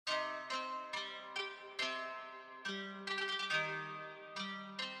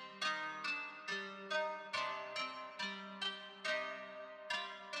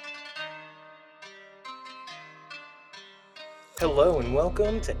Hello and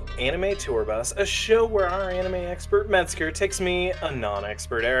welcome to Anime Tour Bus, a show where our anime expert Metzger takes me, a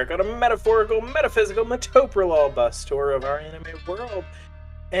non-expert Eric, on a metaphorical, metaphysical, metoprilol bus tour of our anime world.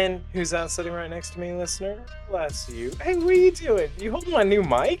 And who's that sitting right next to me, listener? Well, that's you. Hey, what are you doing? You holding my new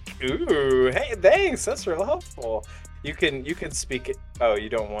mic? Ooh, hey, thanks. That's real helpful. You can speak it. Oh, you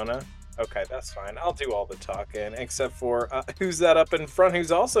don't wanna? Okay, that's fine. I'll do all the talking, except for who's that up in front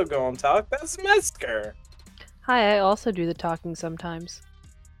who's also going to talk? That's Metzger. Hi, I also do the talking sometimes.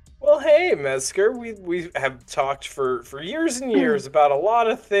 Well, hey, Metzger, we have talked for years and years about a lot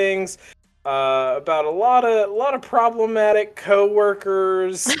of things, about a lot of problematic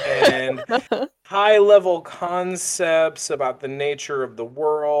coworkers and high level concepts about the nature of the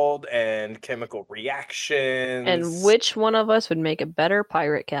world and chemical reactions. And which one of us would make a better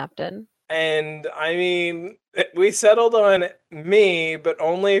pirate captain? And I mean, we settled on me, but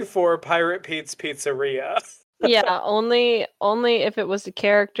only for Pirate Pete's Pizzeria. Yeah, only if it was a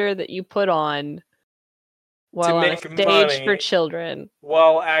character that you put on while on a stage for children.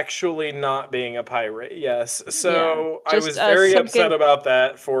 While actually not being a pirate, yes. So yeah, I was very upset about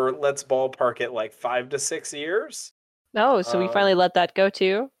that for, let's ballpark it, like 5 to 6 years. Oh, so we finally let that go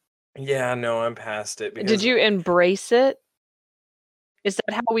too? Yeah, no, I'm past it. Did you embrace it? Is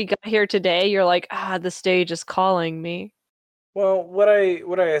that how we got here today? You're like, the stage is calling me. Well, what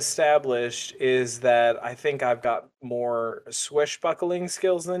I established is that I think I've got more swishbuckling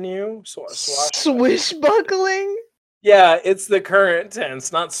skills than you. Swishbuckling? Yeah, it's the current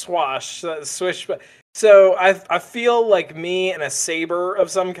tense, not swash. Swish. So I feel like me and a saber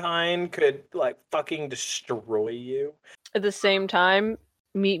of some kind could like fucking destroy you. At the same time,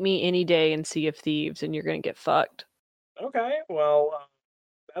 meet me any day in Sea of Thieves, and you're gonna get fucked. Okay, well,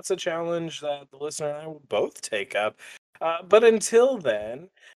 that's a challenge that the listener and I will both take up. But until then,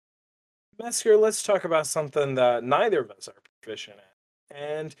 Metzger, let's talk about something that neither of us are proficient at,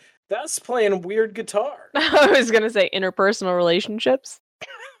 and that's playing weird guitar. I was gonna say interpersonal relationships.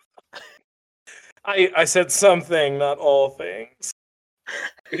 I said something, not all things.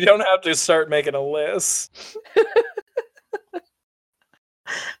 You don't have to start making a list.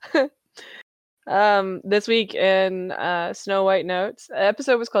 This week in Snow White Notes, the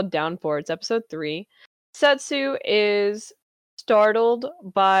episode was called Downpour. It's episode 3. Setsu is startled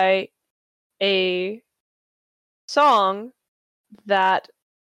by a song that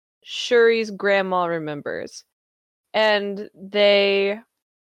Shuri's grandma remembers. And they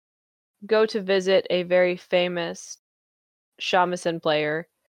go to visit a very famous shamisen player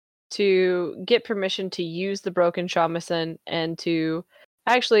to get permission to use the broken shamisen and to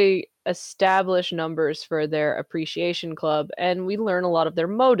actually establish numbers for their appreciation club, and we learn a lot of their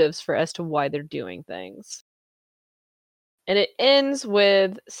motives as to why they're doing things. And it ends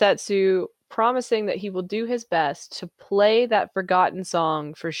with Setsu promising that he will do his best to play that forgotten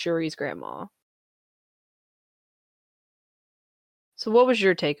song for Shuri's grandma. So what was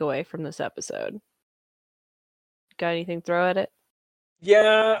your takeaway from this episode? Got anything to throw at it?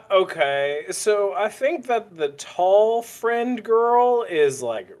 Yeah, okay. So I think that the tall friend girl is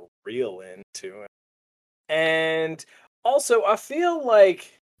like real into it. And also, I feel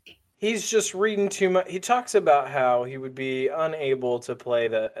like he's just reading too much. He talks about how he would be unable to play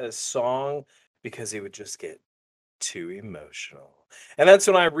a song because he would just get too emotional. And that's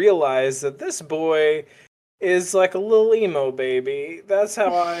when I realized that this boy is like a little emo baby. That's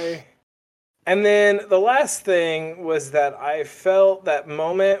how I... And then the last thing was that I felt that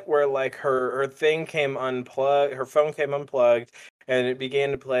moment where like her thing came unplugged, her phone came unplugged, and it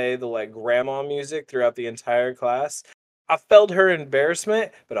began to play the like grandma music throughout the entire class. I felt her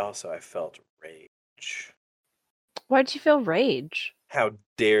embarrassment, but also I felt rage. Why'd you feel rage? How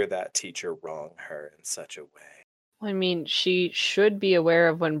dare that teacher wrong her in such a way? I mean, she should be aware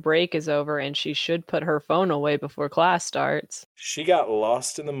of when break is over, and she should put her phone away before class starts. She got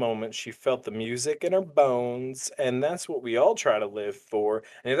lost in the moment. She felt the music in her bones, and that's what we all try to live for.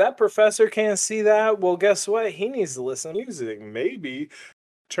 And if that professor can't see that, well, guess what? He needs to listen to music. Maybe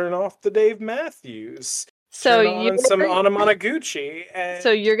turn off the Dave Matthews. So turn on some Anamanaguchi.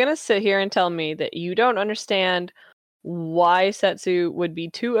 So you're gonna sit here and tell me that you don't understand why Setsu would be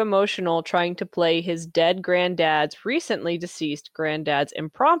too emotional trying to play his dead granddad's, recently deceased granddad's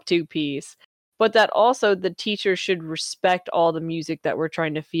impromptu piece, but that also the teacher should respect all the music that we're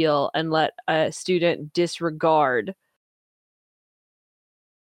trying to feel and let a student disregard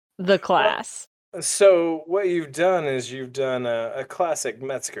the class. Well, so what you've done is you've done a classic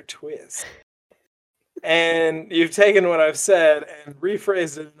Metzger twist. And you've taken what I've said and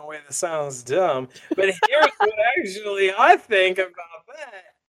rephrased it in a way that sounds dumb. But here's what actually I think about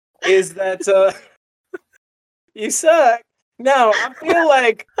that is that you suck. No, I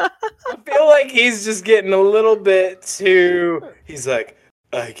feel like he's just getting a little bit too. He's like,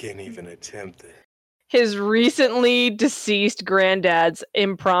 I can't even attempt it. His recently deceased granddad's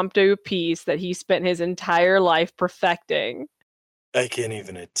impromptu piece that he spent his entire life perfecting. I can't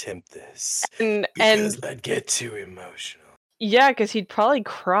even attempt this And because I'd get too emotional. yeah, because he'd probably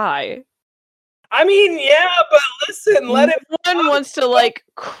cry. I mean, yeah, but listen, let No it. one wants to like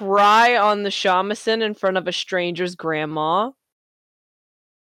cry on the shamisen in front of a stranger's grandma.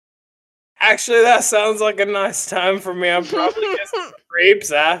 Actually, that sounds like a nice time for me. I'll probably get some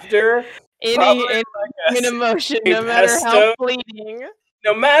grapes after. Probably Any like human emotion, a no matter how pesto. fleeting.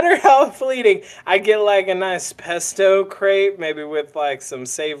 No matter how fleeting, I get like a nice pesto crepe, maybe with like some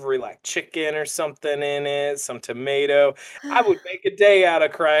savory like chicken or something in it, some tomato. I would make a day out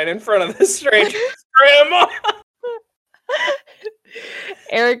of crying in front of this stranger's grandma.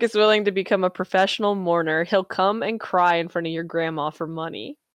 Eric is willing to become a professional mourner. He'll come and cry in front of your grandma for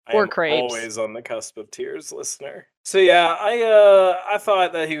money I or am crepes. always on the cusp of tears, listener. So yeah, I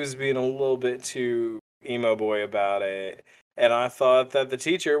thought that he was being a little bit too emo boy about it, and I thought that the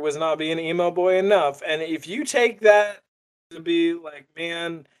teacher was not being emo boy enough. And if you take that to be like,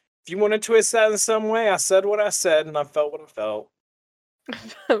 man, if you want to twist that in some way, I said what I said, and I felt what I felt.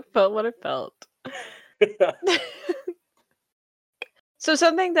 Felt what I felt. So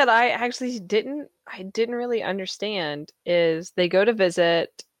something that I actually didn't really understand is they go to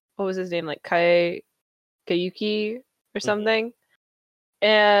visit, what was his name, like Kayuki or something,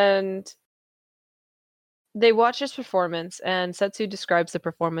 and they watch his performance, and Setsu describes the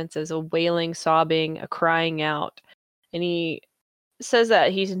performance as a wailing, sobbing, a crying out, and he says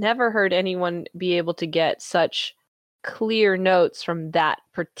that he's never heard anyone be able to get such clear notes from that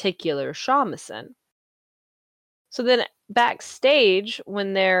particular shamisen. So then backstage,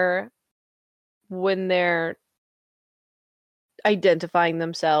 when they're identifying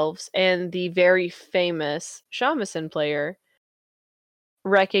themselves, and the very famous shamisen player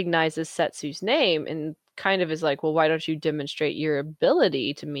recognizes Setsu's name and kind of is like, well, why don't you demonstrate your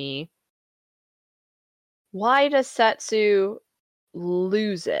ability to me? Why does Setsu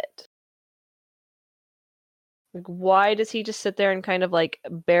lose it? Like, why does he just sit there and kind of like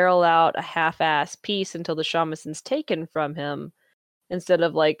barrel out a half-ass piece until the shamisen's taken from him, instead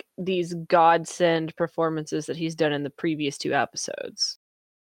of like these godsend performances that he's done in the previous 2 episodes?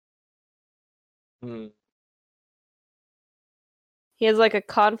 Hmm. He has like a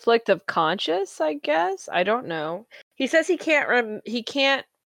conflict of conscience, I guess. I don't know. He says he can't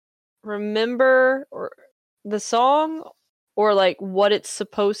remember or the song or like what it's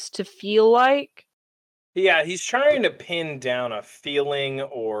supposed to feel like. Yeah, he's trying to pin down a feeling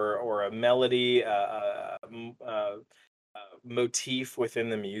or a melody, motif within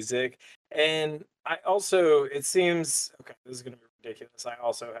the music. And I also, it seems, okay, this is going to be ridiculous. I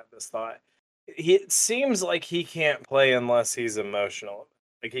also had this thought. It seems like he can't play unless he's emotional.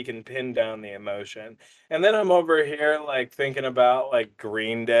 Like he can pin down the emotion. And then I'm over here like thinking about like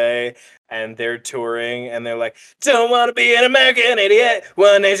Green Day and they're touring and they're like, don't want to be an American idiot.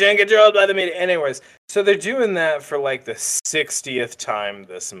 One nation controlled by the media. Anyways, so they're doing that for like the 60th time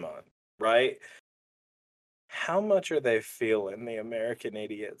this month, right? How much are they feeling the American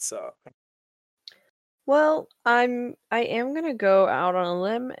Idiot song? Well, I am gonna go out on a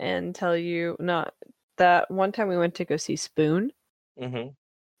limb and tell you not that one time we went to go see Spoon, Mm-hmm.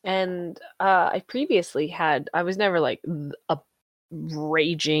 and I was never like a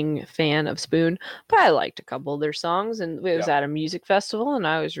raging fan of Spoon, but I liked a couple of their songs, and it was Yeah. at a music festival, and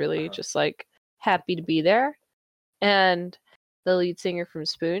I was really just like happy to be there. And the lead singer from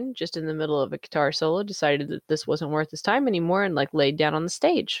Spoon, just in the middle of a guitar solo, decided that this wasn't worth his time anymore and like laid down on the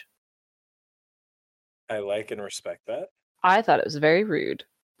stage. I like and respect that. I thought it was very rude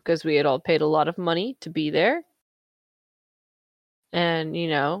because we had all paid a lot of money to be there. And,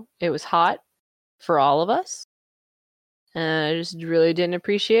 it was hot for all of us. And I just really didn't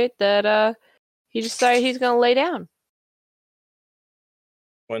appreciate that he decided he's going to lay down.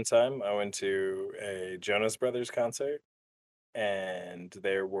 One time I went to a Jonas Brothers concert and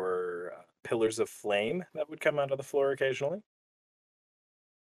there were pillars of flame that would come out of the floor occasionally.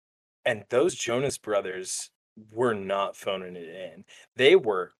 And those Jonas Brothers were not phoning it in. They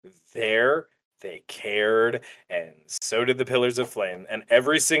were there, they cared, and so did the Pillars of Flame. And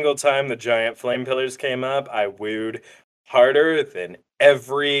every single time the giant flame pillars came up, I wooed harder than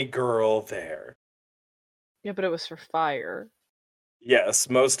every girl there. Yeah, but it was for fire. Yes,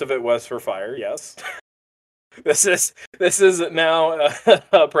 most of it was for fire, yes. This is now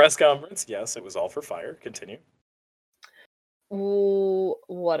a press conference. Yes, it was all for fire. Continue. Ooh,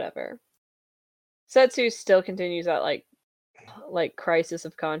 whatever. Setsu still continues that, like, like crisis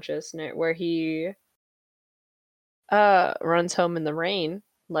of consciousness where he runs home in the rain,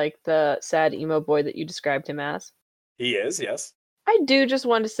 like the sad emo boy that you described him as. He is, yes. I do just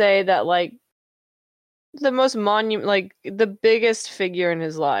want to say that like the most like the biggest figure in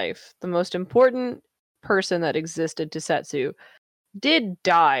his life, the most important person that existed to Setsu did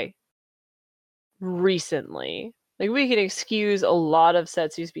die recently. Like we can excuse a lot of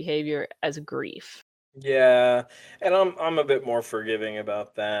Setsu's behavior as grief. Yeah, and I'm a bit more forgiving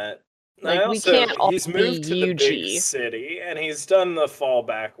about that. Like we can't all He's be moved to the big Yuji. city and he's done the fall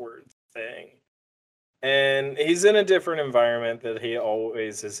backwards thing. And he's in a different environment that he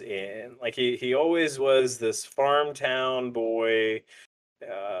always is in. Like he always was this farm town boy,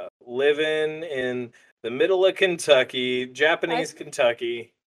 living in the middle of Kentucky, Japanese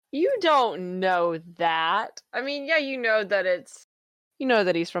Kentucky. You don't know that. I mean, yeah, you know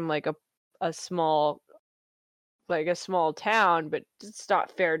that he's from like a small town, but it's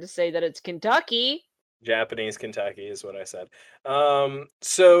not fair to say that it's Kentucky. Japanese Kentucky is what I said.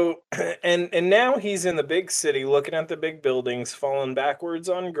 So and now he's in the big city looking at the big buildings, falling backwards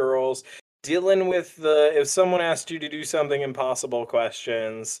on girls, dealing with the if someone asked you to do something impossible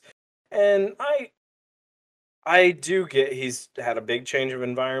questions. And I do get he's had a big change of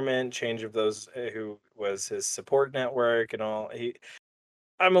environment, change of those who was his support network and all.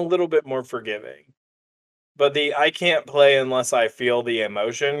 I'm a little bit more forgiving. But the I can't play unless I feel the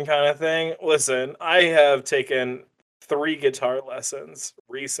emotion kind of thing. Listen, I have taken 3 guitar lessons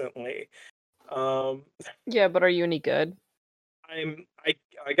recently. Um, Yeah, but are you any good? I'm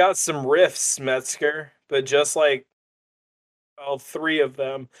I got some riffs, Metzger, but just like all 3 of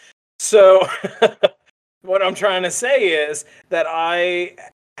them. So what I'm trying to say is that I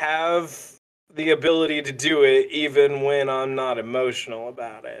have the ability to do it even when I'm not emotional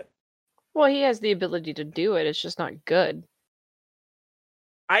about it. Well, he has the ability to do it. It's just not good.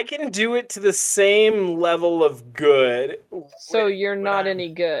 I can do it to the same level of good. So you're when not I'm any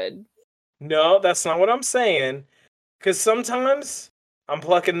good. No, that's not what I'm saying. Because sometimes I'm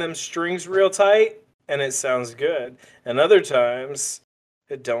plucking them strings real tight and it sounds good. And other times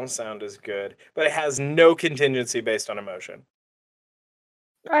it don't sound as good. But it has no contingency based on emotion.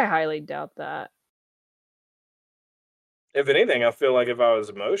 I highly doubt that. If anything, I feel like if I was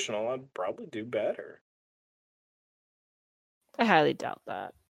emotional, I'd probably do better. I highly doubt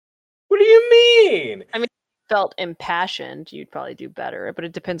that. What do you mean? I mean, if you felt impassioned, you'd probably do better, but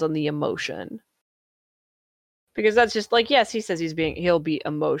it depends on the emotion. Because that's just like, yes, he says he'll be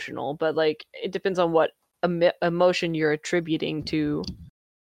emotional, but like it depends on what emotion you're attributing to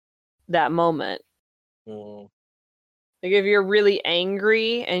that moment. Mm, Like if you're really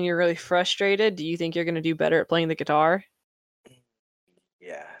angry and you're really frustrated, do you think you're going to do better at playing the guitar?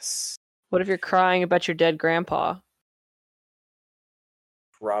 yes. What if you're crying about your dead grandpa?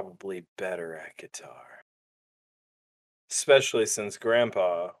 Probably better at guitar. Especially since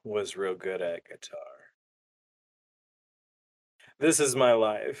Grandpa was real good at guitar. This is my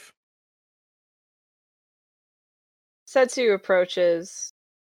life. Setsu approaches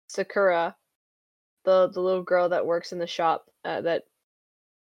Sakura, the little girl that works in the shop that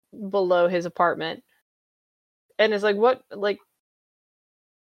below his apartment, and is like, what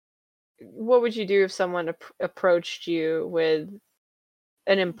would you do if someone approached you with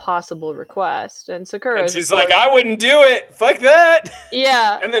an impossible request? And Sakura And is, of she's like, course, I wouldn't do it. Fuck that.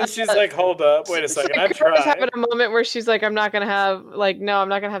 yeah. And then she's like, hold up. Wait a second. I'd Sakura's try. having a moment where she's like, no, I'm not gonna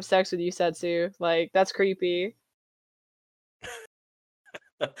have sex with you, Setsu. Like, that's creepy.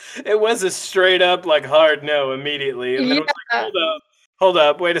 It was a straight up, like, hard no immediately. And then it was like, Yeah. hold up. Hold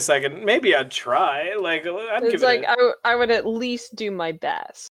up. Wait a second. Maybe I'd try. Like, I'd It's give like it a. I would at least do my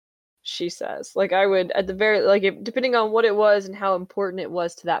best. She says, like I would at the very like if, depending on what it was and how important it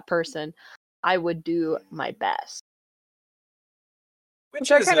was to that person, I would do my best. Which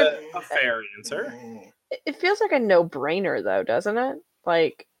Which I is kind of a fair answer. it feels like a no-brainer though, doesn't it?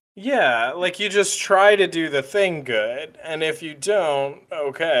 Like Yeah, like you just try to do the thing good. And if you don't,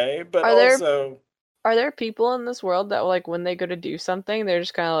 okay. But are there also, are there people in this world that like when they go to do something, they're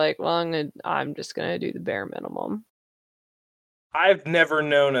just kind of like, well, I'm just gonna do the bare minimum. I've never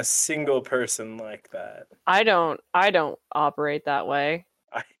known a single person like that. I don't operate that way.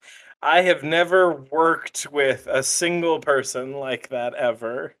 I, I have never worked with a single person like that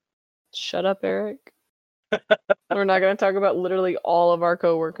ever. Shut up, Eric. We're not gonna talk about literally all of our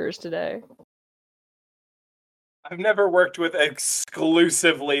coworkers today. I've never worked with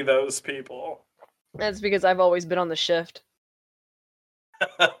exclusively those people. That's because I've always been on the shift.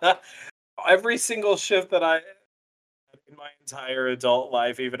 Every single shift that I in my entire adult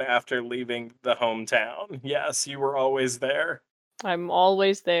life, even after leaving the hometown. Yes, you were always there. I'm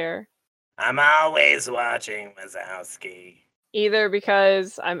always there. I'm always watching Wazowski. Either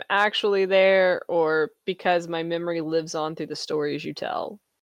because I'm actually there or because my memory lives on through the stories you tell.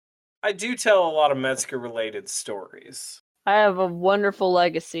 I do tell a lot of Metzger-related stories. I have a wonderful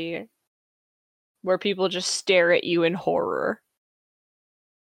legacy where people just stare at you in horror.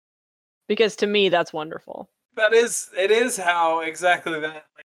 Because to me, that's wonderful. It is how exactly that.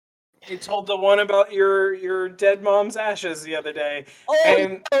 Like, you told the one about your dead mom's ashes the other day,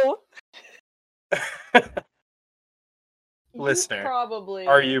 and no. listener, probably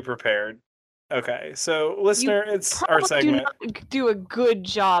are you prepared? Okay, so listener, it's our segment. Do not do a good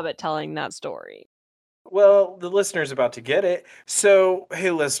job at telling that story. Well, the listener's about to get it. So,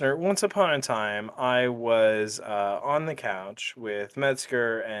 hey, listener, once upon a time, I was on the couch with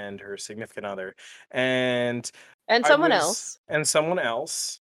Metzger and her significant other, and And someone else. and someone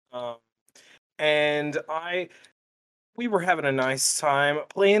else, um, and we were having a nice time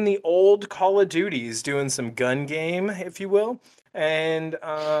playing the old Call of Duties, doing some gun game, if you will. And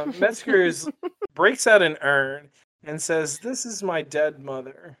Metzger's breaks out an urn and says, "This is my dead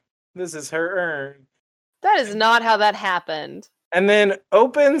mother. This is her urn." That is not how that happened. And then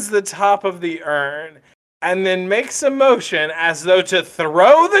opens the top of the urn and then makes a motion as though to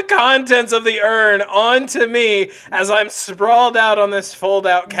throw the contents of the urn onto me as I'm sprawled out on this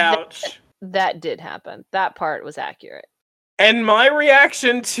fold-out couch. That did happen. That part was accurate. And my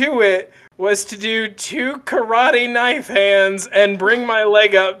reaction to it was to do 2 karate knife hands and bring my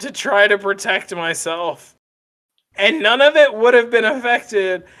leg up to try to protect myself. And none of it would have been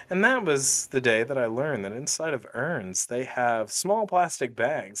affected. And that was the day that I learned that inside of urns, they have small plastic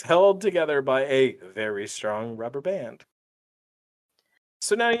bags held together by a very strong rubber band.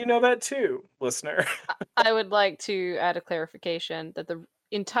 So now you know that too, listener. I would like to add a clarification that the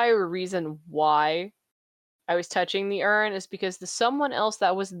entire reason why I was touching the urn is because the someone else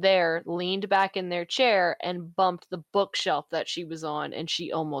that was there leaned back in their chair and bumped the bookshelf that she was on, and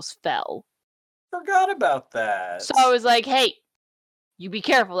she almost fell. Forgot about that. So I was like, "Hey, you be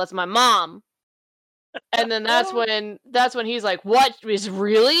careful. That's my mom." And then that's when he's like, "What is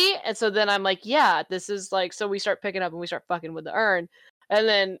really?" And so then I'm like, "Yeah, this is like." So we start picking up and we start fucking with the urn, and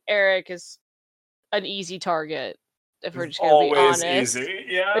then Eric is an easy target. If we're just gonna be Always honest, easy,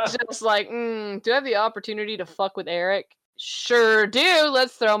 yeah. it's just like, do I have the opportunity to fuck with Eric? Sure do.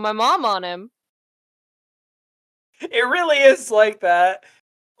 Let's throw my mom on him. It really is like that.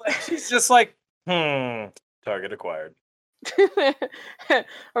 Like she's just like, target acquired. Are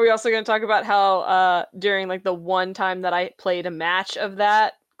we also going to talk about how during like the one time that I played a match of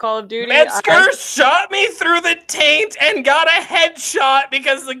that Call of Duty, Metzger shot me through the taint and got a headshot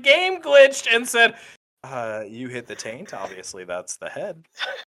because the game glitched and said, you hit the taint? Obviously, that's the head.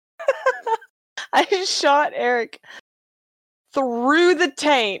 I shot Eric through the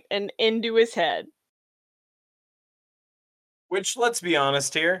taint and into his head. Which, let's be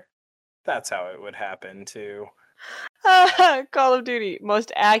honest here, that's how it would happen, too. Call of Duty,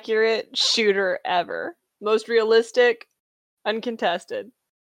 most accurate shooter ever. Most realistic, uncontested.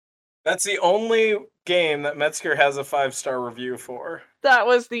 That's the only game that Metzger has a 5-star review for. That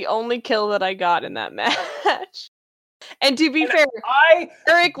was the only kill that I got in that match. And to be fair,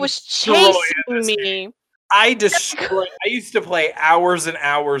 Eric was chasing me. I used to play hours and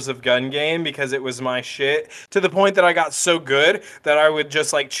hours of gun game because it was my shit, to the point that I got so good that I would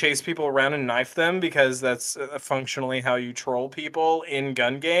just like chase people around and knife them because that's functionally how you troll people in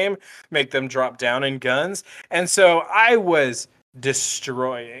gun game, make them drop down in guns. And so I was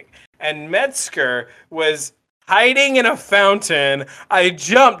destroying. And Metzger was hiding in a fountain. I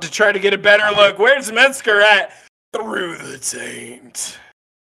jumped to try to get a better look. Where's Metzger at? Through the taint.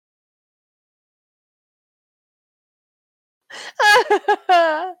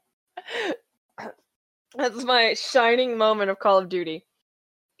 That's my shining moment of Call of Duty.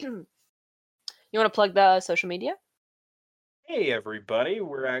 You want to plug the social media? Hey everybody,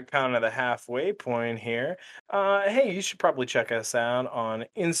 we're at kind of the halfway point here. Hey, you should probably check us out on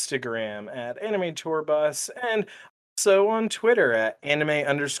Instagram at Anime Tour Bus and also on Twitter at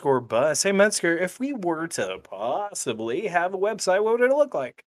anime_bus. Hey Metzger, if we were to possibly have a website, what would it look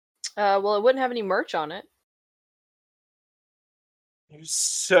like? Well, it wouldn't have any merch on it. You're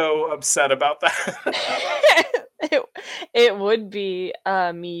so upset about that. it would be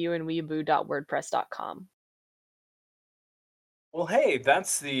meyouandweeaboo.wordpress.com. Well, hey,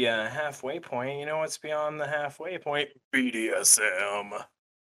 that's the halfway point. You know what's beyond the halfway point? BDSM.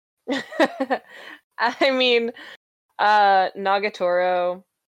 I mean, Nagatoro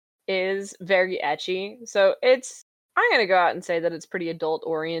is very ecchi, so it's I'm gonna go out and say that it's pretty adult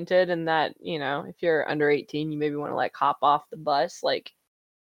oriented, and that if you're under 18, you maybe want to like hop off the bus, like,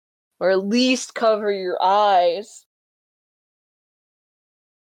 or at least cover your eyes.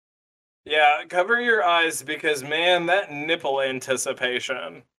 Yeah, cover your eyes because man, that nipple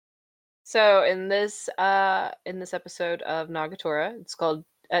anticipation. So in this episode of Nagatora,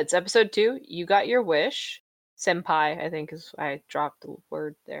 it's episode 2. You got your wish. Senpai, I think is I dropped the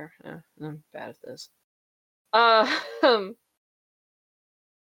word there. I'm bad at this. Um,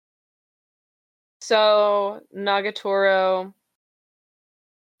 so Nagatoro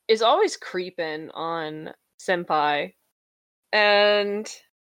is always creeping on Senpai, and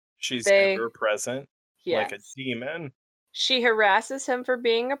She's they ever present, like a yes, demon. she harasses him for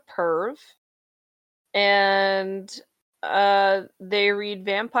being a perv, and they read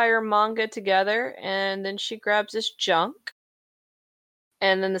vampire manga together, and then she grabs this junk.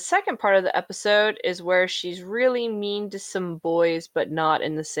 And then the second part of the episode is where she's really mean to some boys, but not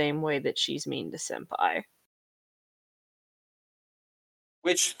in the same way that she's mean to Senpai.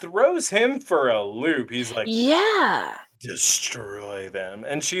 Which throws him for a loop. He's like, Yeah. destroy them.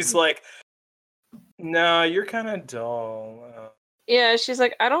 And she's like, no, you're kind of dull. Yeah, she's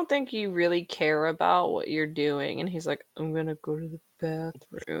like, I don't think you really care about what you're doing. And he's like, I'm gonna go to the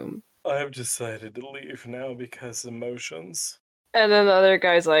bathroom. I've decided to leave now because emotions. And then the other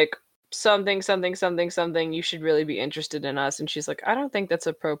guy's like, something, something, something, something, you should really be interested in us. And she's like, I don't think that's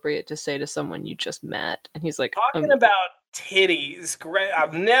appropriate to say to someone you just met. And he's like, Talking about titties,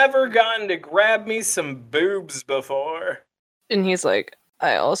 I've never gotten to grab me some boobs before. and he's like,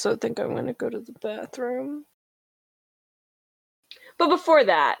 I also think I'm gonna go to the bathroom. But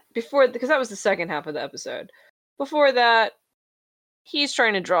because that was the second half of the episode. Before that, he's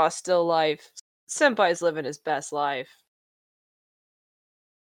trying to draw a still life. Senpai's living his best life.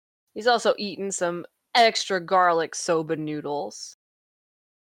 He's also eating some extra garlic soba noodles.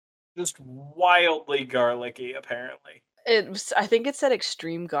 Just wildly garlicky, apparently. I think it said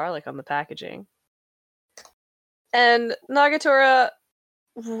extreme garlic on the packaging. And Nagatora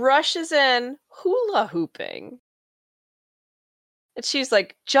rushes in, hula hooping. And she's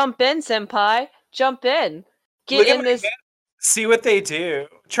like, jump in, senpai. Jump in. Get in this. See what they do.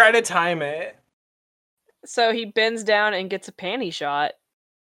 Try to time it. So he bends down and gets a panty shot.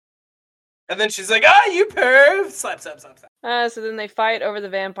 And then she's like, ah, you perv! Slap, slap, slap, slap. So then they fight over the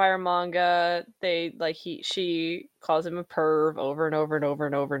vampire manga. She calls him a perv over and over and over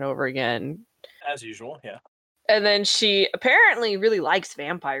and over and over again. As usual, yeah. And then she apparently really likes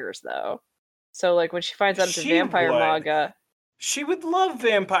vampires, though. So like when she finds out it's a vampire manga, she would love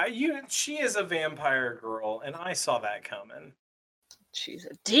vampire. She is a vampire girl, and I saw that coming. She's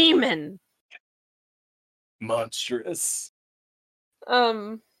a demon. Monstrous.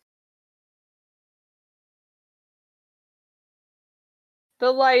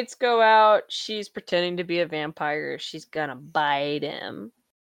 The lights go out. She's pretending to be a vampire. She's gonna bite him.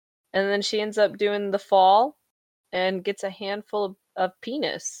 And then she ends up doing the fall and gets a handful of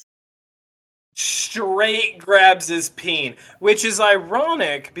penis. Straight grabs his peen, which is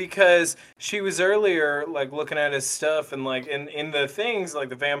ironic because she was earlier like looking at his stuff and like in the things like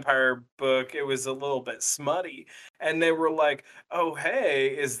the vampire book, it was a little bit smutty, and they were like, oh hey,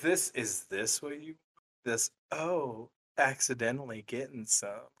 is this what you this accidentally getting some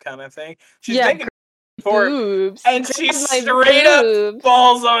kind of thing. She's taking boobs, and she straight up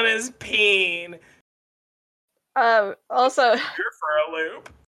falls on his peen. Also, here for a loop.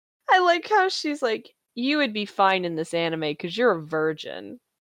 I like how she's like, you would be fine in this anime because you're a virgin.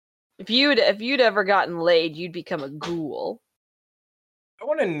 If you'd ever gotten laid, you'd become a ghoul. I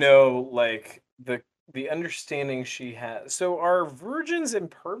want to know like the understanding she has. So are virgins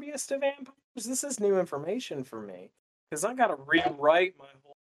impervious to vampires? This is new information for me because I got to rewrite my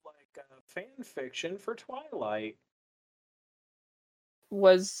whole like fan fiction for Twilight.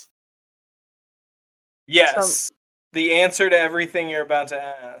 Yes. The answer to everything you're about to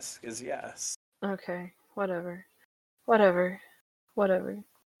ask is yes. Okay, whatever.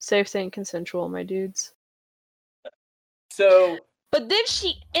 Safe, sane, consensual, my dudes. So, but then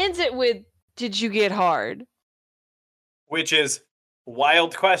she ends it with, "Did you get hard?" Which is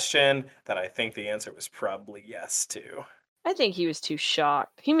wild question that I think the answer was probably yes to. I think he was too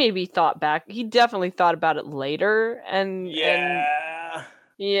shocked. He maybe thought back. He definitely thought about it later, and he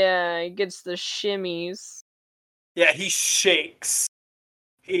gets the shimmies. Yeah, he shakes.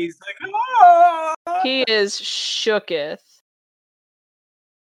 He's like, ah! He is shooketh.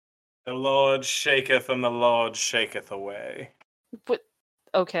 The Lord shaketh and the Lord shaketh away. But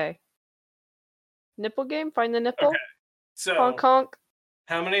okay. Nipple game? Find the nipple? Okay. So honk honk.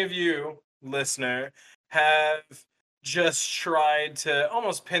 How many of you, listener, have just tried to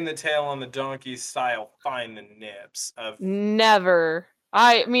almost pin the tail on the donkey style, find the nips of. Never.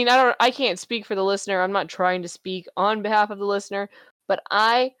 I mean, I can't speak for the listener. I'm not trying to speak on behalf of the listener, but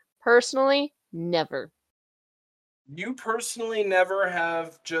I personally never. You personally never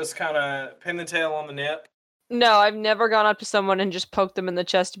have just kind of pinned the tail on the nip? No, I've never gone up to someone and just poked them in the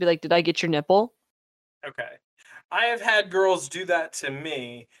chest to be like, "Did I get your nipple?" Okay. I have had girls do that to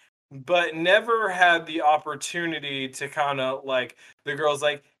me, but never had the opportunity to kind of like the girls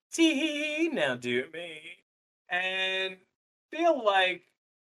like, tee now do me. And feel like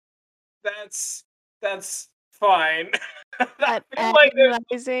that's that's fine. I That feel like there's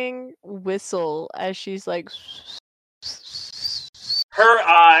agonizing whistle as she's like, her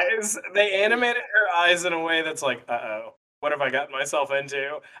eyes. They animated her eyes in a way that's like, uh-oh. What have I gotten myself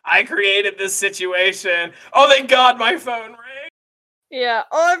into? I created this situation. Oh, thank God my phone rang. yeah.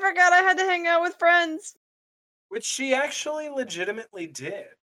 Oh, I forgot I had to hang out with friends. Which she actually legitimately did.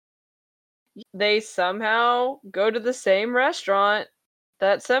 They somehow go to the same restaurant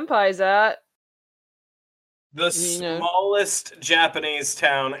that Senpai's at. The You know, smallest Japanese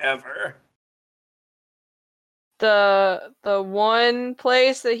town ever. the one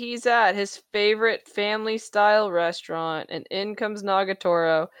place that he's at, his favorite family style restaurant, and in comes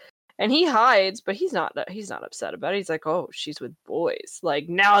Nagatoro. And he hides, but he's not upset about it. He's like, "Oh, she's with boys. Like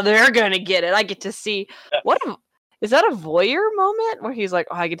now they're gonna get it. I get to see is that a voyeur moment where he's like,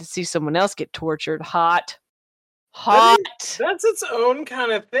 "Oh, I get to see someone else get tortured. Hot. That Hot. that's its own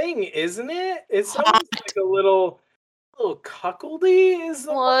kind of thing, isn't it? It's Hot." almost like a little cuckoldy is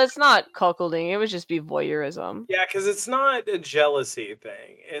the Well, it's not cuckolding. It would just be voyeurism. yeah, because it's not a jealousy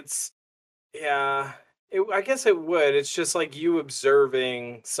thing. It's yeah. I guess it would. It's just like you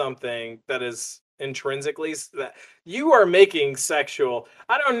observing something that is intrinsically that you are making sexual.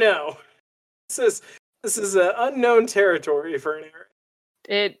 I don't know. This is this is a unknown territory for an era.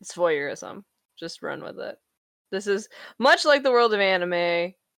 It's voyeurism. Just run with it. This is much like the world of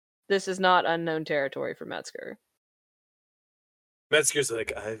anime. This is not unknown territory for Metzger. Metzger's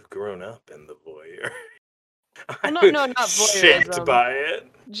like, I've grown up in the voyeur. Well, I'm no, not shaped voyeurism. by it.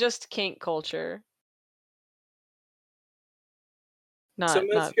 Just kink culture. So Not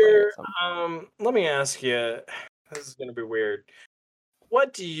Metzger, voyeurism. let me ask you. This is gonna be weird.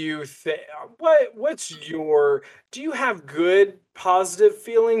 What do you think? What's your? Do you have good, positive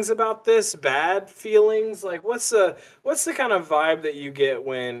feelings about this? Bad feelings? Like, what's the kind of vibe that you get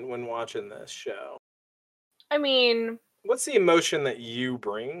when watching this show? I mean, What's the emotion that you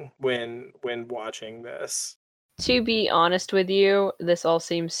bring when watching this? to be honest with you, this all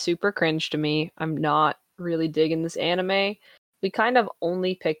seems super cringe to me. I'm not really digging this anime. We kind of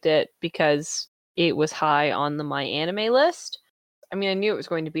only picked it because it was high on the my anime list. I mean, I knew it was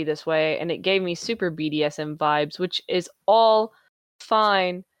going to be this way, and it gave me super BDSM vibes, which is all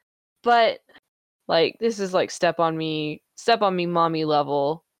fine. But like, this is like step on me, mommy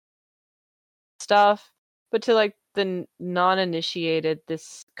level stuff. But to like the non-initiated,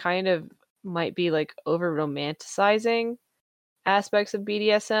 this kind of might be like over romanticizing aspects of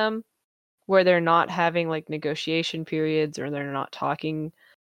BDSM, where they're not having like negotiation periods or they're not talking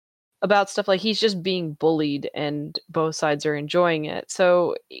about stuff. Like he's just being bullied and both sides are enjoying it.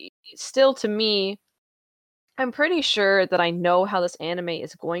 So still to me, I'm pretty sure that I know how this anime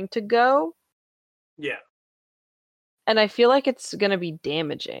is going to go, Yeah. and I feel like it's going to be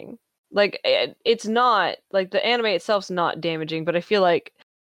damaging. Like it's not like the anime itself's not damaging, but I feel like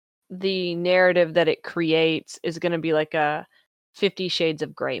the narrative that it creates is going to be like a 50 shades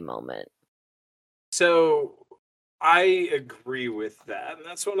of gray moment. So I agree with that, and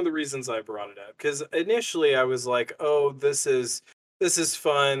that's one of the reasons I brought it up. Because initially I was like, "Oh, this is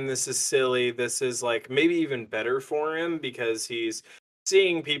fun. This is silly. This is like maybe even better for him because he's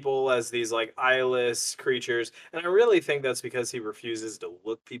seeing people as these like eyeless creatures." And I really think that's because he refuses to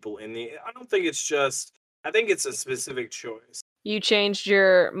look people in the. I don't think it's just. I think it's a specific choice. You changed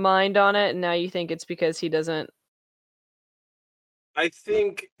your mind on it, and now you think it's because he doesn't. I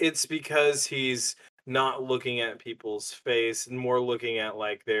think it's because he's not looking at people's face and more looking at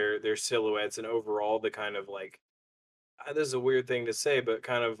like their silhouettes and overall the kind of like this is a weird thing to say, but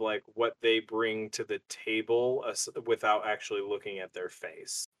kind of like what they bring to the table without actually looking at their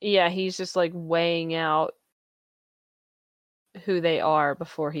face. Yeah, he's just like weighing out who they are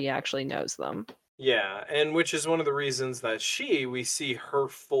before he actually knows them. Yeah, and which is one of the reasons that we see her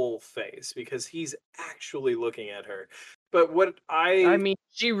full face because he's actually looking at her. But what I I mean,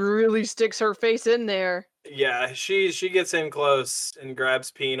 she really sticks her face in there. Yeah, she gets in close and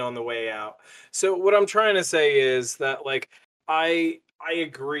grabs Peen on the way out. So what I'm trying to say is that like I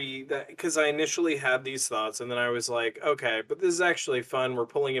agree that because I initially had these thoughts and then I was like, okay, but this is actually fun. We're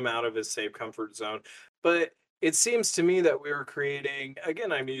pulling him out of his safe comfort zone. But it seems to me that we were creating,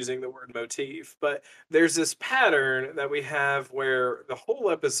 again, I'm using the word motif, but there's this pattern that we have where the whole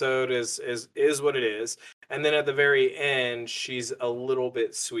episode is what it is. And then at the very end, she's a little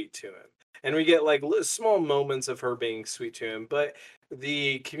bit sweet to him. And we get like small moments of her being sweet to him, but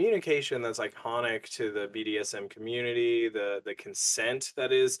the communication that's iconic to the BDSM community, the consent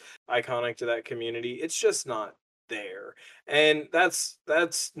that is iconic to that community, it's just not there. And that's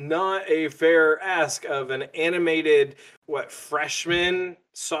not a fair ask of an animated freshman,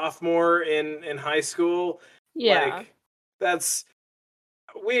 sophomore in high school. Yeah. Like that's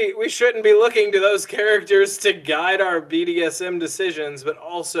we shouldn't be looking to those characters to guide our BDSM decisions, but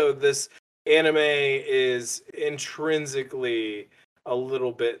also this anime is intrinsically a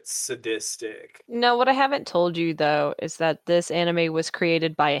little bit sadistic. No, what I haven't told you though is that this anime was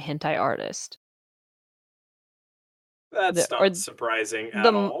created by a hentai artist. That's Or not surprising at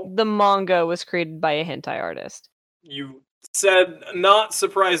the all. the manga was created by a hentai artist. You said not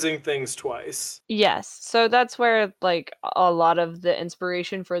surprising things twice. Yes, so that's where like a lot of the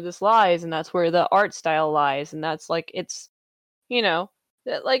inspiration for this lies, and that's where the art style lies, and that's like it's, you know,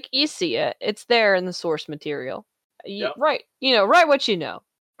 like you see it, it's there in the source material. Yep. Right, write what you know.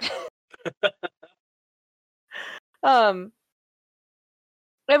 Um,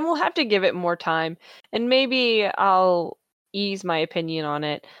 and we'll have to give it more time, and maybe I'll ease my opinion on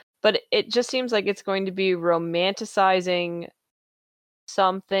it. But it just seems like it's going to be romanticizing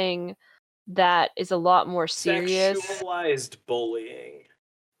something that is a lot more serious. Sexualized bullying.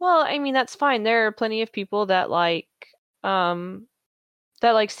 Well, I mean, that's fine. There are plenty of people um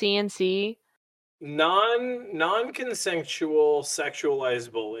that like CNC. Non-consensual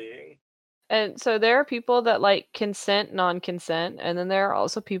sexualized bullying. And so there are people that like consent, non-consent, and then there are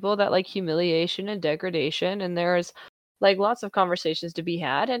also people that like humiliation and degradation, and there's like lots of conversations to be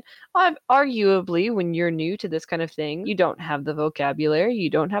had. And arguably, when you're new to this kind of thing, you don't have the vocabulary, you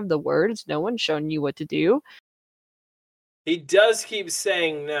don't have the words, no one's shown you what to do. He does keep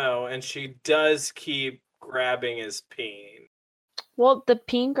saying no, and she does keep grabbing his peen. Well, the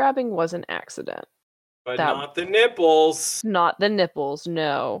peen grabbing was an accident. But not the nipples. Not the nipples,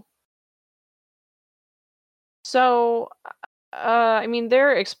 no. So, I mean,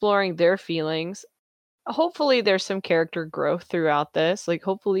 they're exploring their feelings. Hopefully, there's some character growth throughout this. Like,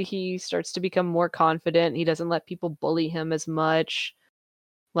 hopefully, he starts to become more confident. He doesn't let people bully him as much.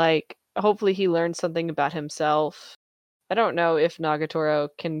 Like, hopefully, he learns something about himself. I don't know if Nagatoro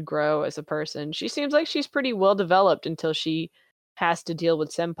can grow as a person. She seems like she's pretty well developed until she has to deal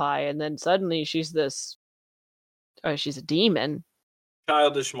with Senpai, and then suddenly she's this. She's a demon.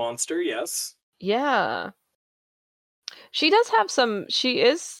 Childish monster, yes. Yeah. She does have she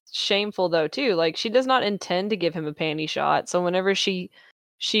is shameful though too. Like she does not intend to give him a panty shot. So whenever she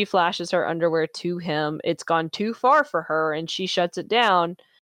flashes her underwear to him, it's gone too far for her and she shuts it down.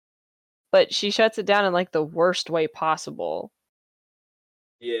 But she shuts it down in like the worst way possible.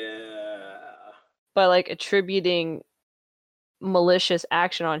 Yeah. By like attributing malicious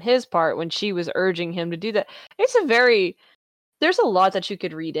action on his part when she was urging him to do that. There's a lot that you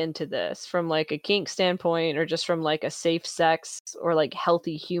could read into this from like a kink standpoint or just from like a safe sex or like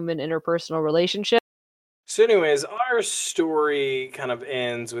healthy human interpersonal relationship. So anyways, our story kind of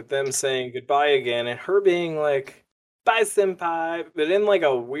ends with them saying goodbye again and her being like, bye senpai, but in like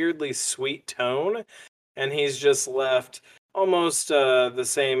a weirdly sweet tone. And he's just left almost the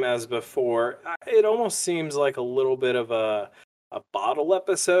same as before. It almost seems like a little bit of a bottle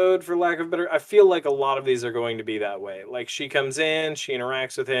episode, for lack of better. I feel like a lot of these are going to be that way. Like she comes in, she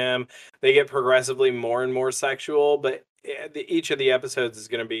interacts with him, they get progressively more and more sexual, but each of the episodes is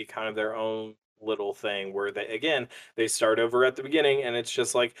going to be kind of their own little thing where they start over at the beginning and it's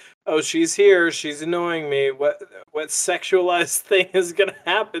just like, oh, she's here, she's annoying me, what sexualized thing is going to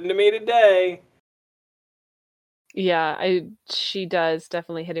happen to me today? Yeah, she does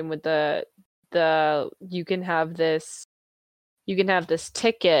definitely hit him with the you can have this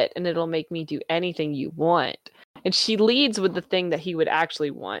ticket and it'll make me do anything you want. And she leads with the thing that he would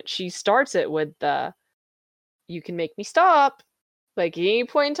actually want. She starts it with the you can make me stop. Like at any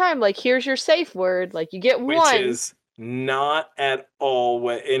point in time, like here's your safe word. Like you get one. Which is not at all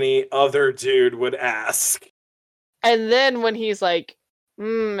what any other dude would ask. And then when he's like,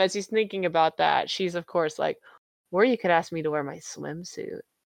 as he's thinking about that, she's of course like, or you could ask me to wear my swimsuit.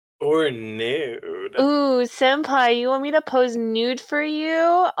 Or nude. Ooh, senpai, you want me to pose nude for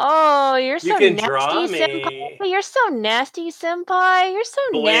you? Oh, you're so can nasty, draw senpai. me. You're so nasty, senpai. You're so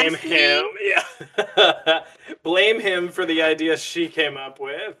Blame nasty. him. Yeah. blame him for the idea she came up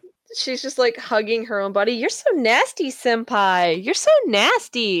with. She's just like hugging her own body. You're so nasty, senpai. You're so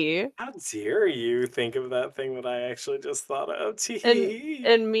nasty. How dare you think of that thing that I actually just thought of?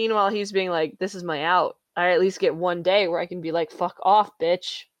 And meanwhile, he's being like, "This is my out. I at least get one day where I can be like, fuck off,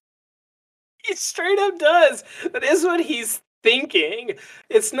 bitch." He straight up does. That is what he's thinking.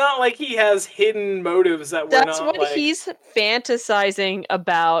 It's not like he has hidden motives that we're That's not what he's fantasizing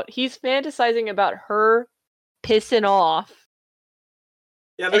about. He's fantasizing about her pissing off.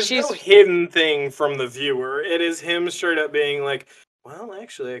 Yeah, And there's no hidden thing from the viewer. It is him straight up being like, well,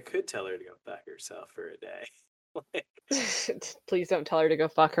 actually, I could tell her to go fuck herself for a day. Like, please don't tell her to go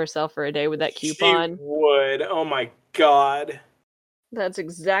fuck herself for a day with that she coupon. would. Oh my god. That's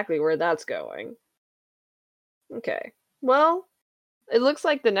exactly where that's going. Okay. Well, it looks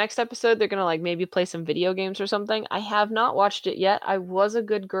like the next episode they're gonna like maybe play some video games or something. I have not watched it yet. I was a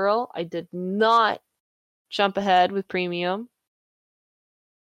good girl. I did not jump ahead with premium.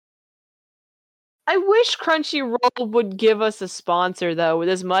 I wish Crunchyroll would give us a sponsor though, with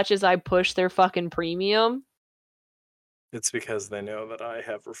as much as I push their fucking premium. It's because they know that I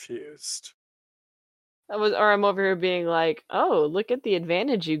have refused. Or I'm over here being like, oh, look at the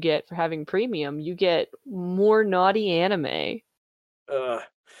advantage you get for having premium. You get more naughty anime.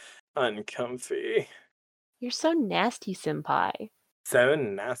 Uncomfy. You're so nasty, senpai. So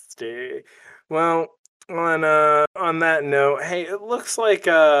nasty. Well, on that note, hey, it looks like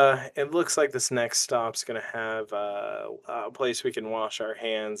this next stop's gonna have a place we can wash our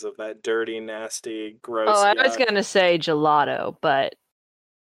hands of that dirty, nasty, gross. Oh, I was gonna say gelato, but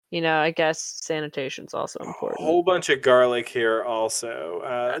you know, I guess sanitation's also important. A whole bunch of garlic here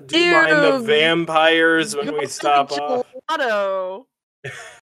also. Do you mind the vampires when we stop off? Gelato.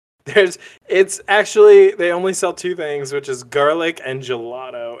 It's actually, they only sell two things, which is garlic and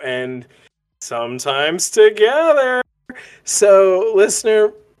gelato, and sometimes together. So,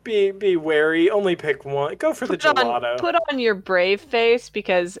 listener, be wary. Only pick one. Go for the gelato. Put on your brave face,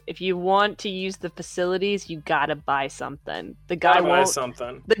 because if you want to use the facilities, you gotta buy something. The guy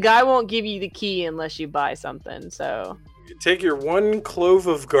won't give you the key unless you buy something. So take your one clove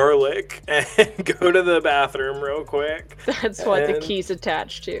of garlic and go to the bathroom real quick. That's what the key's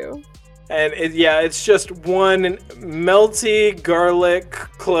attached to. And it's just one melty garlic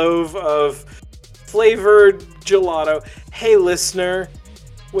clove of flavored gelato. Hey, listener,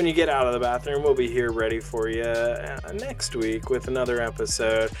 when you get out of the bathroom, we'll be here ready for you next week with another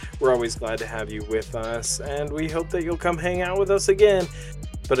episode. We're always glad to have you with us, and we hope that you'll come hang out with us again.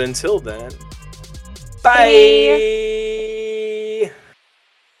 But until then, bye!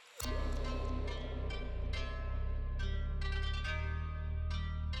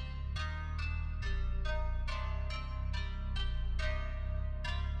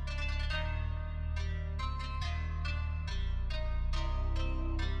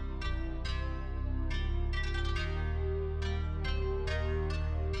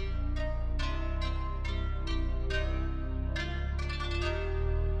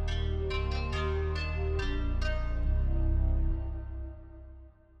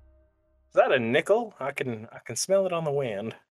 Is that a nickel? I can smell it on the wind.